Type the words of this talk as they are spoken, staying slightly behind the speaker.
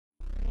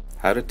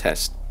How to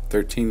test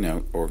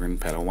 13-note organ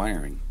pedal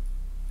wiring.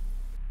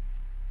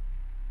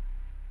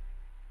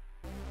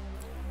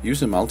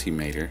 Use a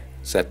multimeter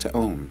set to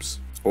ohms,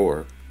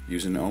 or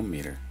use an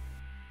ohmmeter.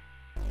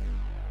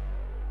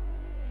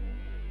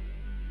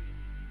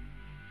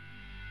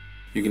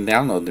 You can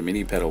download the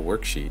MIDI pedal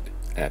worksheet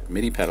at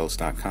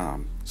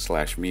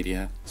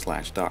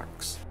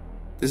midipedals.com/media/docs.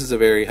 This is a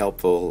very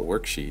helpful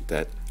worksheet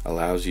that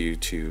allows you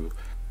to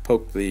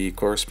poke the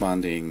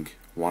corresponding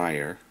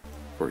wire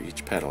for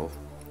each pedal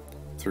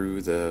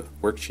through the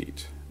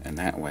worksheet, and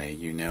that way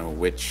you know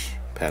which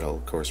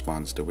pedal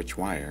corresponds to which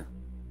wire.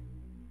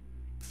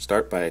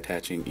 Start by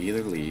attaching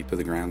either lead to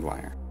the ground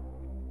wire.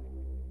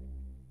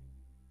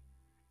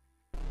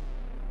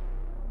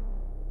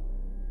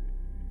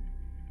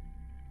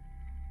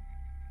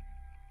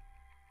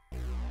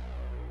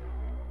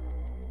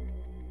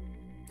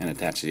 And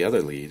attach the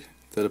other lead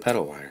to the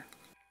pedal wire.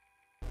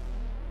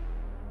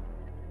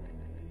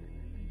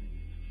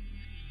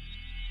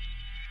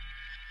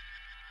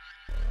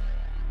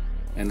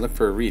 And look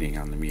for a reading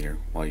on the meter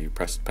while you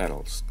press the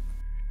pedals.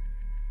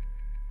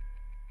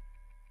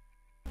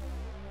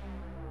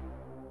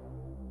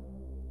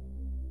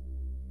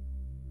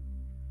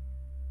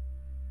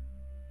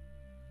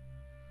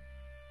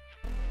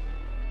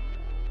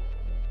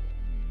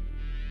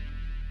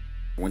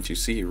 Once you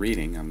see a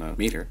reading on the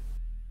meter,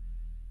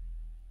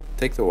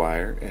 take the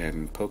wire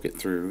and poke it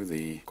through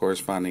the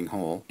corresponding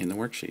hole in the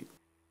worksheet.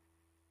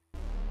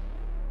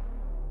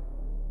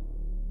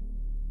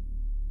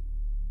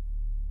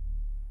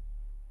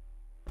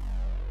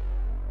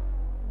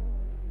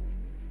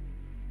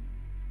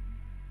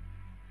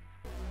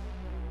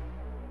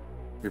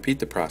 Repeat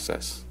the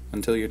process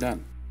until you're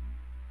done.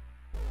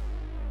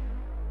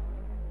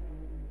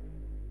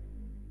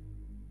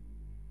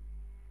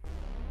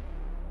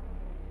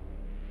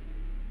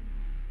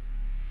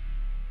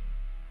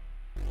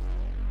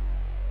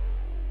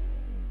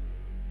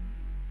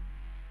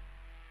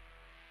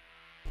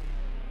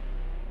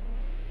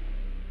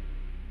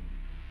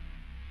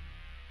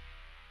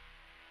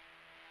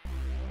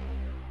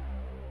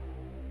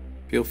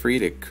 Feel free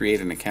to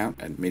create an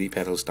account at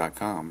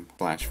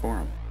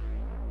midipedals.com/forum.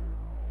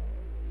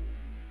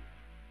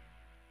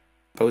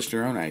 Post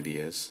your own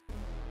ideas.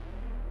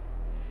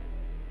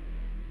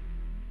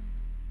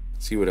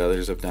 See what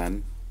others have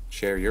done.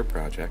 Share your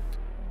project.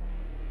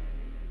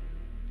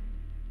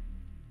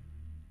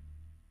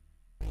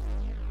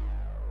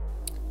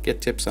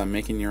 Get tips on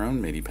making your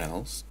own MIDI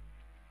pedals.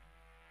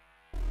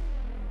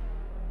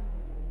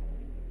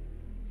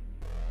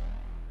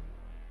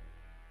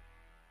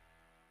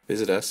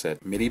 Visit us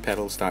at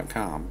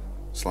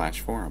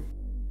midipedals.com/forum.